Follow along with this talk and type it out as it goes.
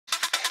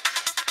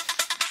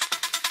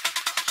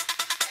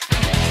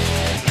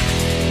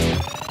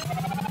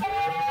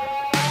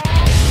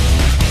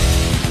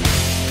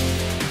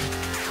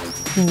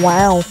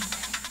Wow.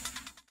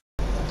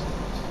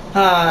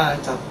 Ah,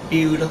 it's a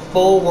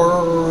beautiful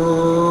world.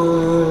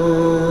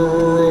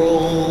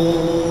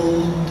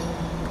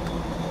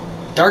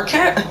 Dark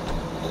Cat?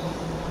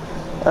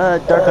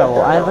 Dark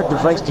Owl, I have a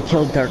device to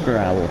kill Darker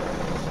Owl.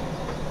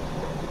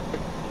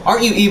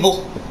 Aren't you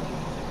evil?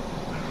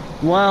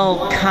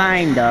 Well,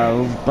 kind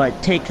of,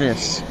 but take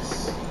this.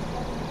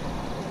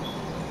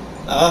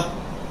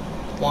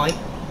 Why?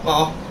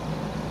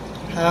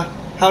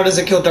 How does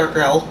it kill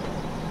Darker Owl?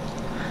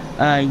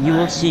 You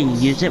will see.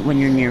 Use it when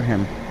you're near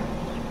him.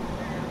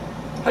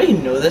 How do you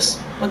know this?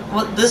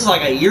 What? This is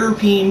like a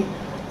European,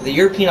 with a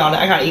European on it.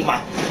 I gotta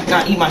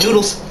eat my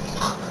noodles.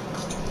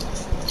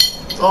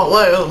 Oh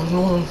wait.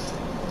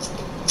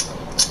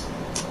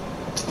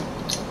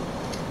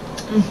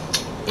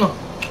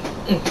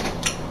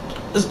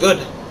 This is good.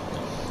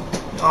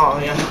 Oh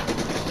yeah.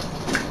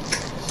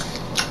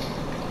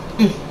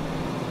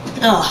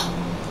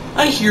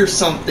 I hear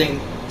something.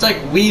 It's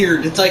like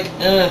weird. It's like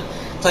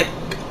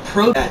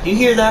pro. Do you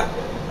hear that?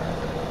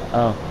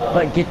 Oh,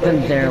 but get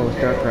them there with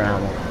Darker Owl.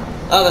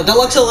 The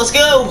Deluxo, let's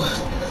go!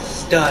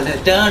 Dun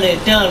dun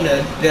dun dun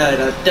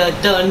dun dun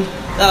dun.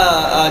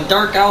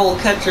 Dark Owl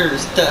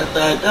catchers. Dun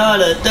dun dun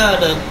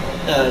dun dun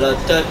dun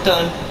dun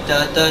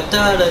dun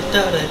dun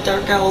dun.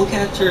 Dark Owl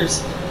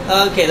catchers.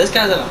 Okay, this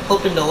guy's a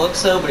flippin'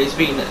 Deluxo, but he's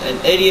being an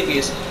idiot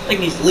because I think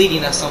he's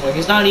leading us somewhere.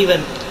 He's not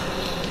even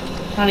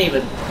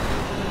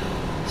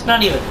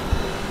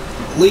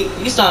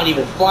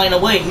flying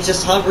away. He's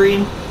just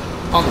hovering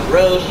on the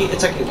road.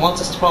 It's like he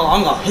wants us to follow.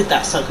 I'm gonna hit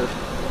that sucker.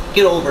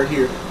 Get over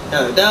here.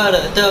 Da da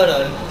da da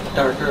da.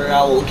 Darker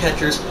Owl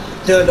catchers.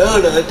 Da da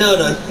da da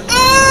da.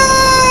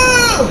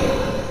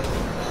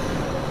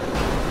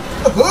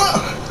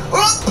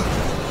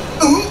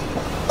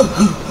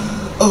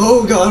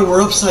 Oh god,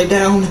 we're upside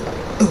down.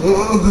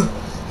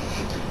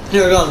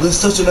 Dear god, this is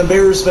such an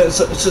embarrassment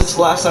since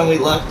the last time we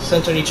left,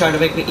 since when you tried to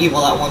make me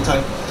evil that one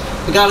time.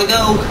 We gotta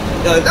go.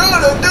 Dun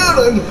dun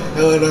dun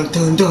dun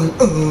dun dun dun.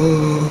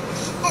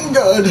 Oh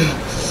god,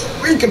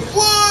 we can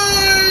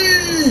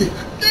fly!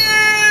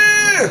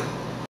 Yeah!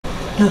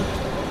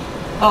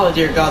 Oh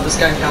dear god, this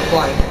guy's not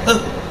flying.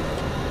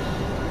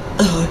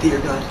 Oh dear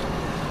god.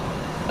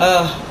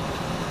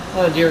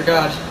 Oh dear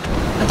god.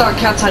 I thought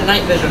cats had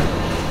night vision.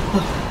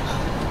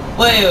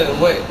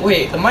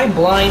 Wait, am I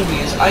blind?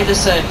 Because I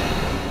just said,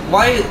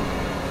 why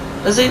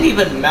does it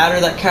even matter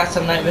that cats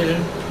have night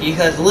vision?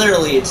 Because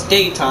literally it's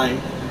daytime,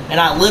 and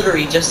I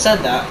literally just said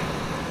that.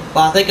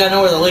 But I think I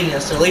know where they're leading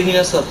us. They're leading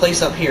us to the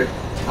place up here.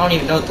 I don't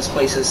even know what this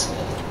place is.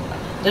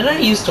 Did I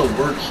used to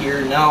work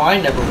here? No, I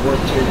never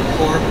worked here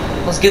before.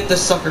 Let's get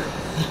this sucker.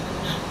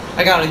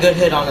 I got a good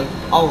hit on him.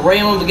 I'll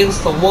ram him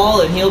against the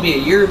wall, and he'll be a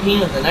European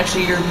with an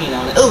extra European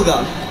on it. Oh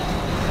god.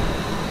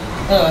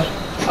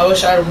 I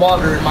wish I had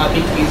water in my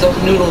beak because those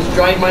noodles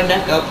dried my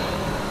neck up.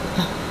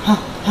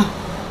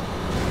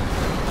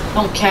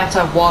 Don't cats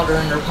have water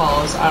in their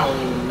paws? I don't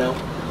even know.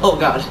 Oh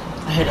god,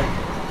 I hit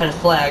a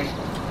flag.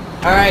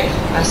 Alright,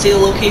 I see the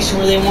location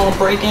where they want to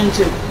break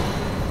into.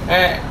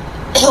 Alright.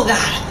 Oh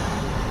god.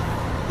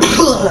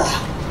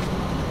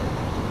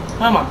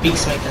 How my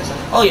beaks make that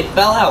sound? Oh, you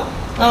fell out.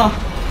 Oh,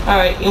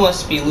 alright, you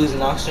must be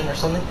losing oxygen or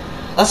something.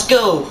 Let's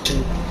go.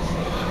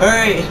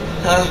 Alright,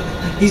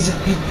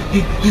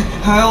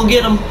 I'll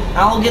get him.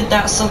 I'll get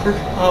that sucker.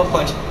 Oh,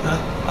 fudge.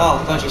 Oh,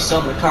 fudge, he's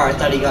still in the car. I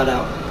thought he got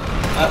out.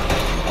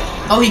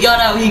 Oh, he got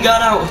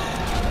out.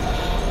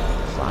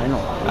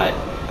 Finally.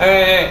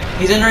 Alright,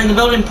 he's entering the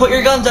building. Put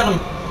your guns at him.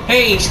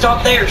 Hey,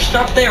 stop there.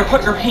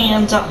 Put your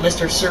hands up,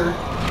 Mr. Sir.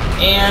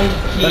 And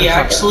he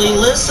actually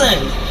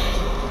listened.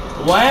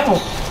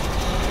 Wow.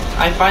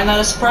 I find that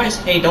a surprise.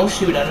 Hey, don't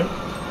shoot at him.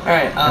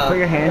 Alright, put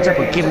your hands up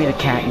or give me the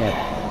catnip.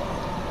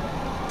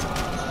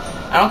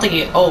 I don't think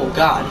he... Oh,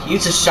 God. You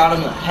just shot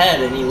him in the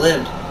head and he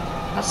lived.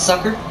 That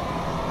sucker.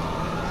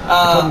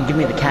 I told him give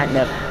me the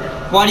catnip.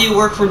 Why do you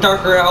work for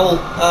Darker Owl?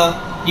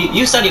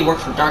 You said he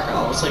worked for Darker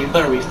Owl, so you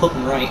better be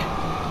flipping right.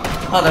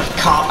 Oh, there's a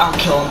cop. I'll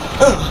kill him.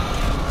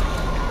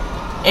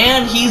 Ugh.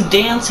 And he's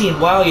dancing.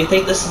 Wow, you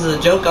think this is a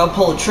joke? I'll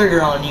pull a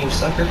trigger on you,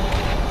 sucker.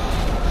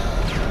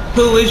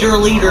 Who is your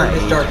leader?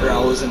 It's Darker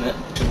Owl, isn't it?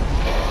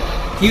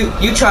 You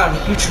try.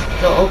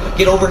 Oh,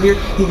 get over here.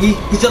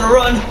 He's gonna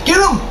run. Get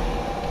him!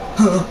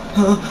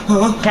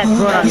 Can't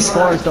throw it on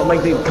scores, don't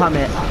make me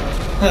comment.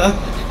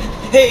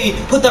 Hey,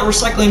 put that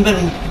recycling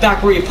bin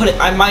back where you put it.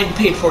 I might have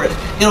paid for it.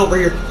 Get over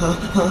here.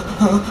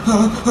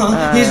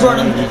 He's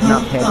running.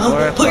 Not paid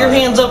for it, put your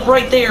hands up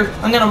right there.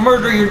 I'm gonna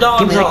murder your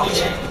dogs off.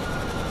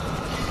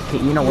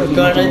 Okay, you know what? You're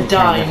gonna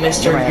die,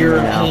 Mr.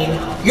 European.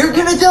 You're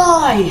gonna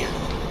die!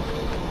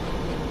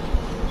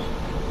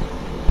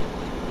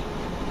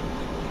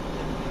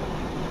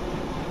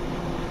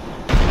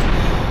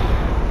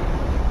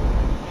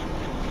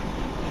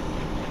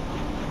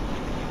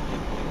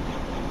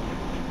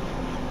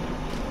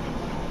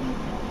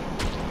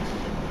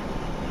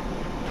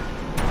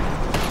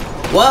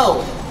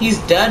 Well, he's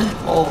dead.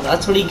 Oh,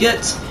 that's what he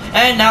gets.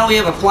 And now we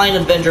have a flying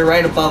Avenger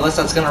right above us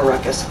that's gonna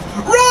wreck us.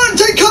 Run!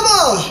 Take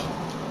cover!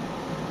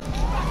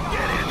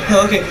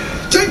 Okay,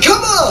 take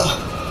cover!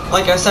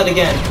 like I said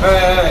again.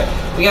 Alright.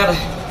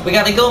 We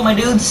gotta go, my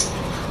dudes.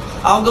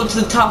 I'll go to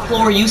the top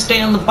floor, you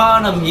stay on the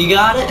bottom. You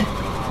got it?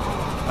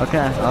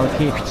 Okay, I'll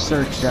keep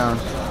search down.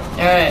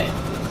 Alright.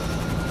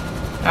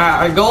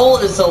 Our goal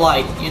is to,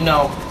 like, you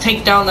know,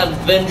 take down that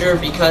Avenger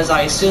because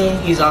I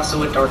assume he's also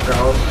with Dark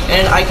Owl.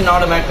 And I can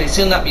automatically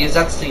assume that because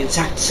that's the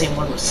exact same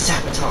one with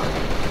Saboteur.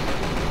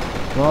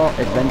 Well,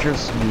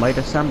 Avengers might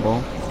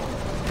assemble.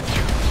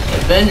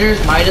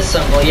 Avengers might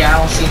assemble. Yeah, I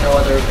don't see no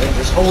other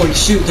Avengers. Holy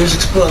shoot, there's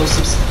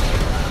explosives.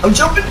 I'm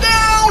jumping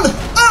down!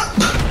 Up!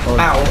 Oh.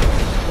 Ow.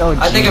 Oh,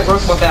 I think I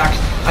broke my back.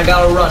 I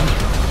gotta run.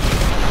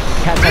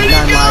 Cat has 9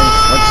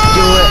 lives. Let's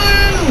do it.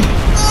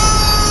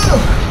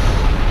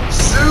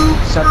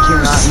 Except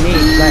you're not me.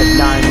 I have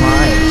 9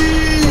 lives.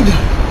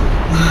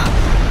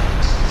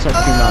 Except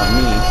you're not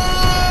me.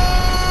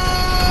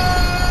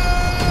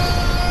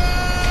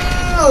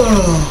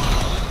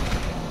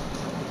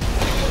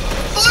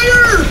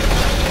 Fire!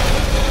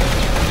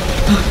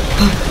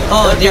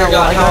 Oh dear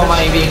God, how am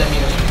I being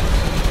immune?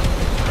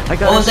 I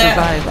gotta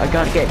survive. I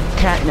gotta get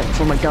catnip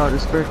for my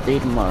daughter's birthday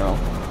tomorrow.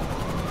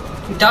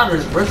 Your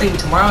daughter's birthday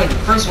tomorrow?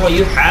 First of all,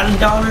 you had a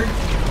daughter?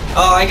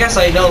 Oh, I guess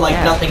I know, like,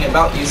 nothing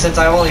about you, since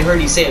I only heard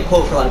you say a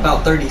quote for, like,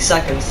 about 30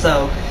 seconds,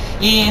 so,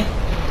 yeah.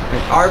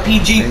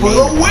 RPG for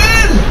the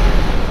win!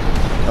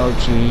 Oh,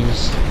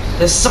 jeez.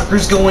 This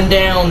sucker's going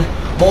down.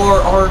 More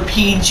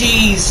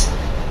RPGs.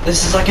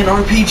 This is like an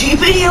RPG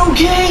video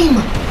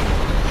game!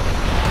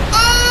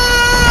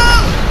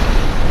 Ah!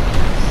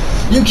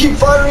 You keep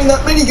firing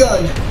that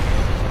minigun!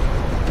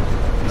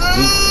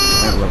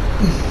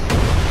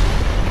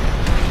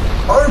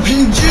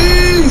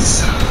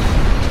 RPGs!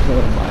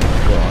 Oh my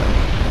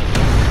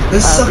god.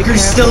 This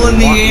sucker's still in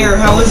the air.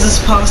 How is this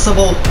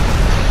possible?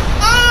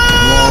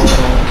 Ah!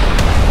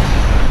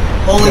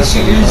 Holy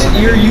shit,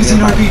 you're using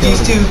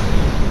RPGs too.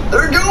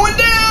 They're going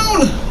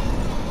down!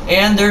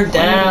 And they're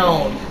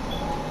down.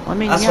 I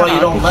mean, that's why you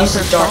don't mess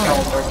with Dark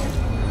Owl.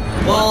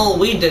 Well,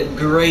 we did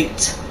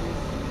great.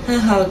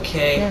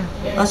 Okay,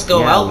 let's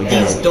go out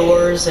these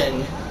doors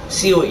and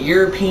see what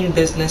European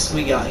business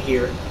we got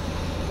here.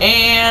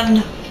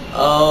 And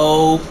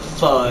oh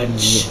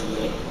fudge.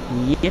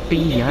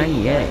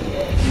 Yippee-yay-yay.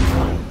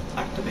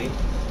 Activate.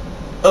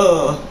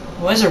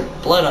 Why is there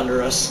blood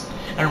under us?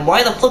 And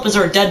why the flip is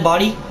there a dead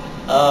body?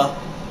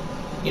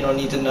 You don't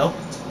need to know.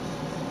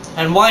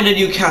 And why did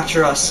you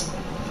capture us?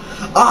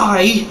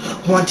 I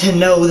want to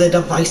know the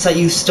device that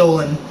you've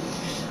stolen.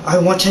 I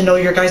want to know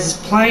your guys'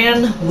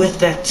 plan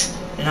with it.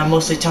 And I'm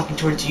mostly talking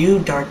towards you,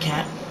 Dark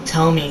Cat.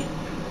 Tell me,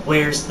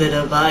 where's the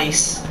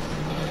device?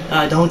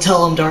 Don't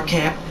tell him, Dark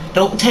Cat.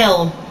 Don't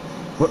tell him.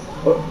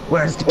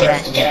 Where's the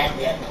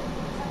catnip?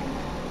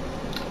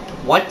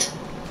 What?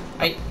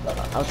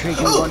 I'll trade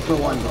you 1 for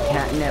 1. The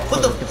catnip.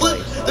 What the flip?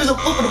 There's a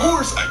flippin'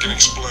 horse! I can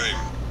explain.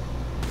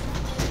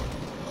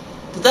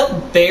 Did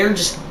that bear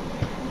just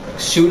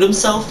shoot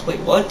himself? Wait,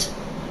 what?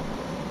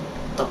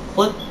 The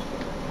flip?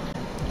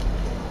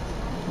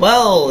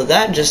 Well,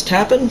 that just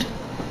happened.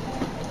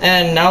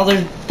 And now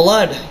there's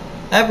blood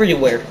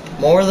everywhere.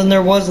 More than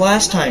there was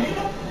last time.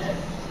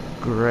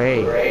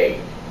 Great.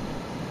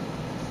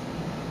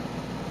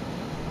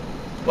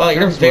 Well,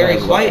 you're very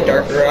quiet,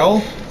 Darker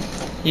Owl.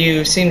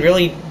 You seem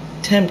really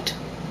tempt.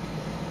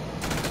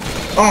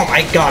 Oh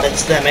my god,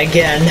 it's them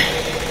again.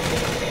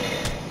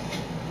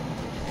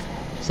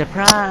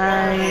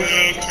 Surprise!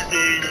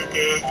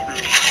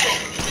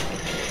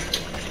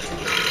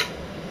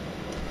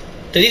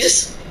 Did he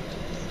just...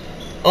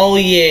 Oh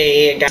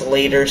yeah, got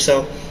later,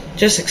 so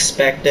just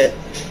expect it.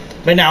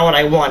 But now what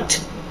I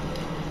want.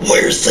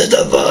 Where's the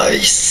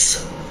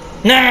device?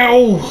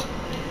 Now!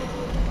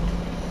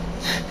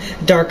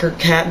 Darker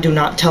Cat, do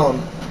not tell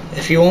him.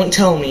 If you won't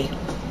tell me,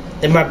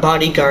 then my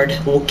bodyguard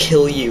will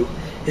kill you.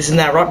 Isn't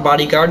that right,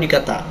 bodyguard? You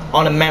got that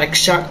automatic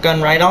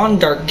shotgun right on,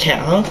 Dark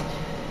Cat, huh?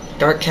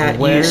 Dark Cat,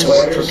 you used to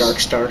work for Dark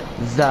Star.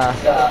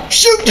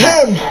 Shoot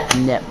him!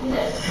 Nip.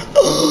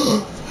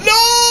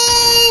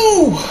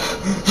 No!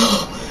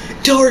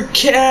 Dark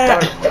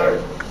Cat!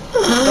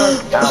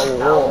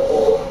 Dark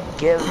Owl.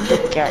 Give the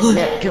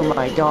catnip to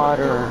my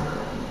daughter.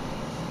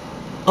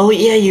 Oh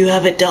yeah, you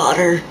have a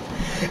daughter.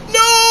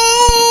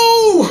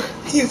 No!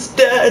 He's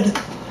dead.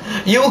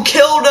 You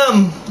killed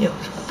him! You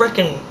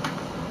frickin'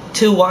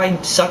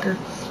 two-eyed sucker.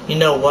 You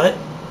know what?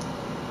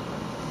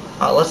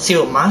 Let's see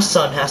what my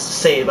son has to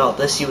say about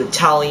this, you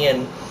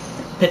Italian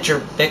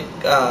pitcher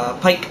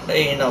pike,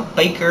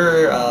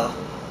 baker,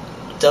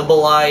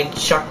 double-eyed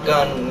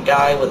shotgun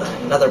guy with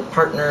another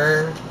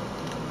partner.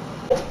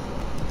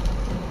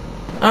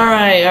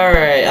 Alright,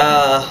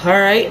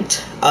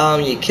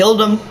 you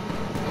killed him.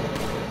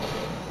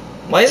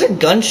 Why is there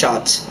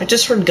gunshots? I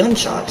just heard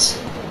gunshots.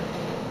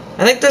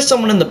 I think there's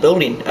someone in the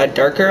building.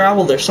 Darker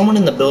Owl, there's someone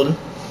in the building.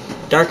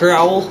 Darker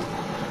Owl?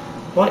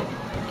 What?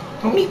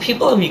 How many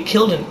people have you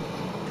killed in?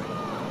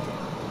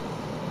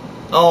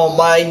 Oh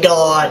my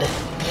god.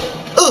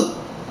 Ugh!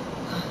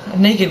 A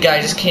naked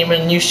guy just came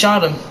in and you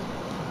shot him.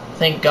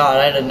 Thank god,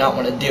 I did not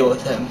want to deal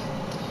with him.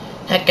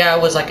 That guy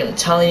was like an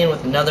Italian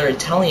with another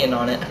Italian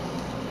on it.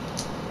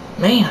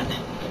 Man.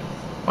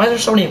 Why are there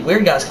so many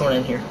weird guys coming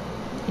in here?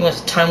 He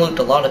must have time looped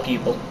a lot of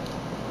people.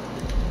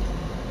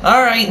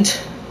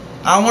 Alright.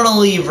 I want to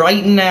leave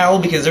right now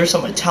because there's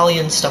some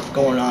Italian stuff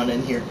going on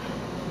in here.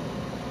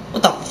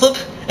 What the flip?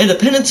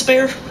 Independence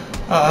Bear?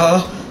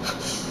 What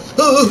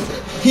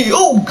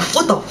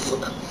the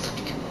flip?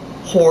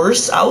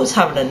 Horse. I was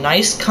having a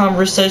nice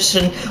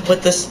conversation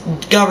with this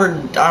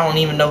governed. I don't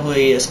even know who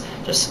he is.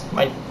 Just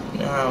my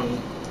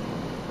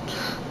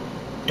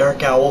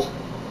Dark Owl.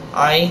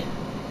 I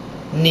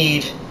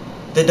need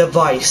the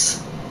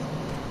device.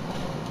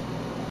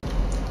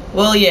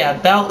 Well, yeah,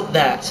 about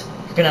that.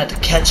 You're gonna have to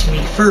catch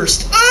me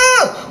first.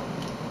 Ah!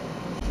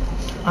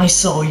 I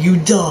saw you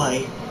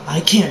die. I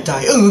can't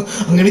die.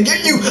 I'm gonna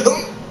get you.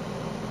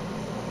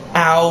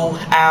 Ow,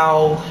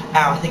 ow,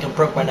 ow. I think I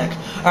broke my neck.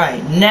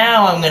 Alright,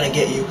 now I'm gonna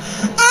get you.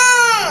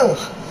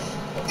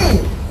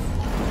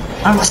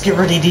 I must get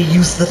ready to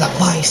use the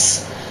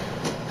device.